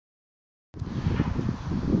The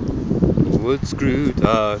woods grew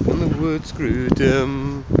dark and the woods grew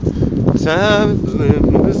dim. Tam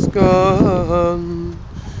Lyn was gone.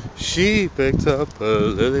 She picked up her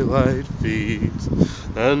lily-white feet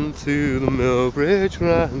and to the mill bridge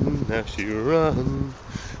ran. Now she ran,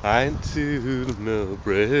 and to the mill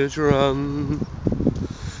bridge run.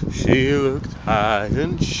 She looked high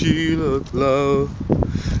and she looked low.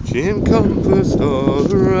 She encompassed all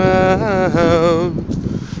around,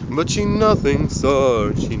 but she nothing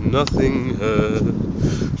saw, she nothing heard.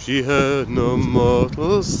 She heard no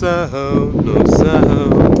mortal sound, no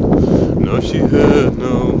sound. No, she heard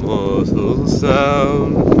no mortal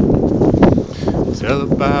sound.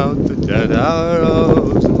 Till about the dead hour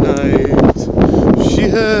of the night, she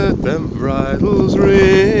heard them bridles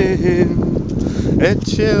ring. It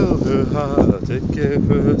chilled her heart, it gave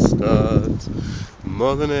her a start,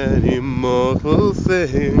 more than any mortal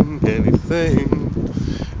thing, anything,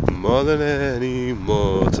 more than any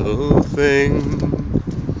mortal thing.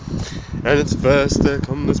 And it's first there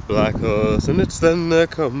come this black horse, and it's then there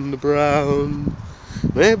come the brown.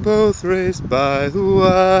 They both raced by the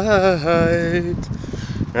white,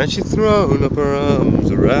 and she thrown up her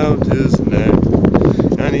arms around his neck,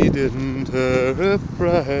 and he didn't her a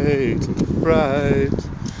fright,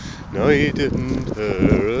 no, he didn't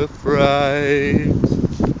her a fright.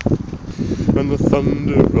 And the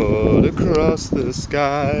thunder roared across the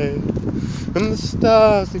sky, and the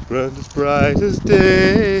stars they burned as bright as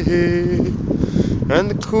day, and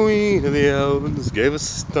the queen of the elves gave a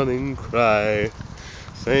stunning cry,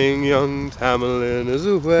 saying, "Young Tam Lyn is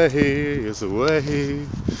away, is away,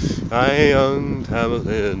 aye, young Tam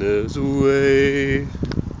Lyn is away."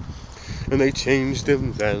 And they changed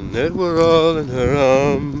him then, it were all in her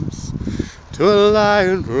arms, to a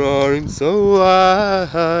lion roaring so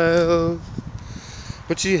wild.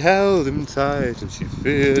 But she held him tight and she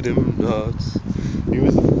feared him not. He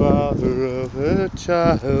was the father of her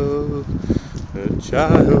child,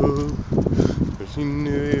 but she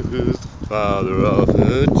knew he was the father of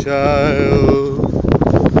her child.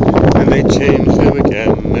 And they changed him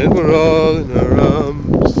again, it were all in her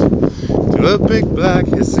arms, to a big black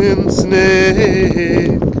hissing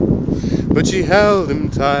snake. But she held him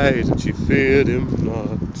tight and she feared him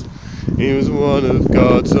not. He was one of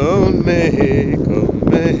God's own make, oh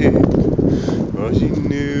make. Oh, she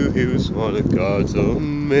knew he was one of God's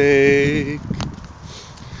own make.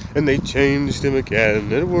 And they changed him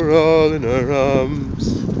again, and were all in her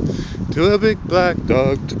arms, to a big black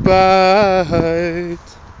dog to bite.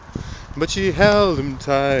 But she held him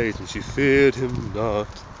tight and she feared him not.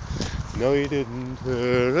 No, he didn't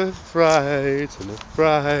her a fright, and a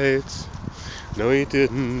fright. No, he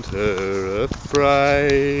didn't her a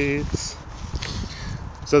fright.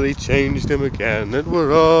 So they changed him again, and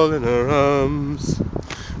were all in her arms,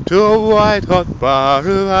 to a white hot bar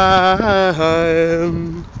of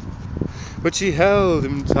iron. But she held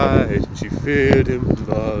him tight and she feared him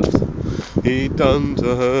not. He done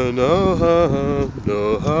to her no harm,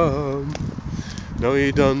 no harm. No,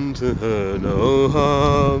 he done to her no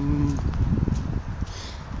harm.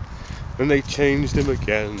 And they changed him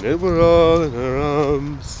again, it were all in her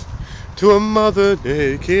arms, to a mother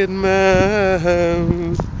naked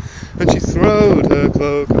man. And she throwed her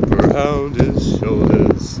cloak up around his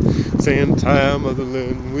shoulders, saying, "Tam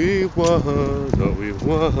Lyn, we won, oh we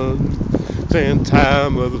won." Saying,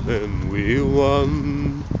 "Tam Lyn, we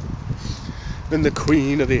won." Then the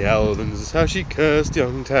queen of the elves, how she cursed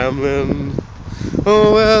young Tam Lyn.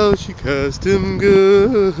 Oh well, she cursed him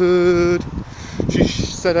good. She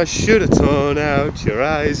said, "I should have torn out your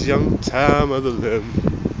eyes, young Tam Lyn.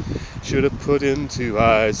 Should have put in 2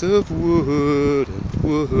 eyes of wood and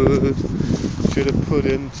wood. Should have put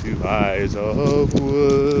in 2 eyes of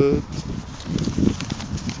wood."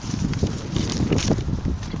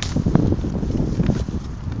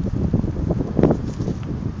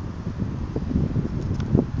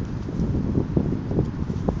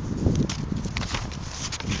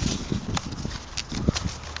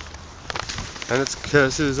 And it's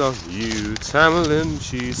curses on you, Tam Lyn,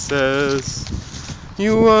 she says.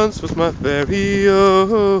 "You once was my very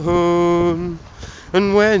own,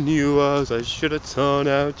 and when you was, I should have torn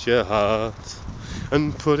out your heart,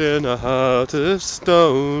 and put in a heart of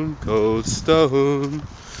stone, cold stone.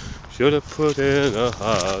 Should have put in a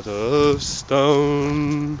heart of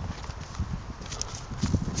stone."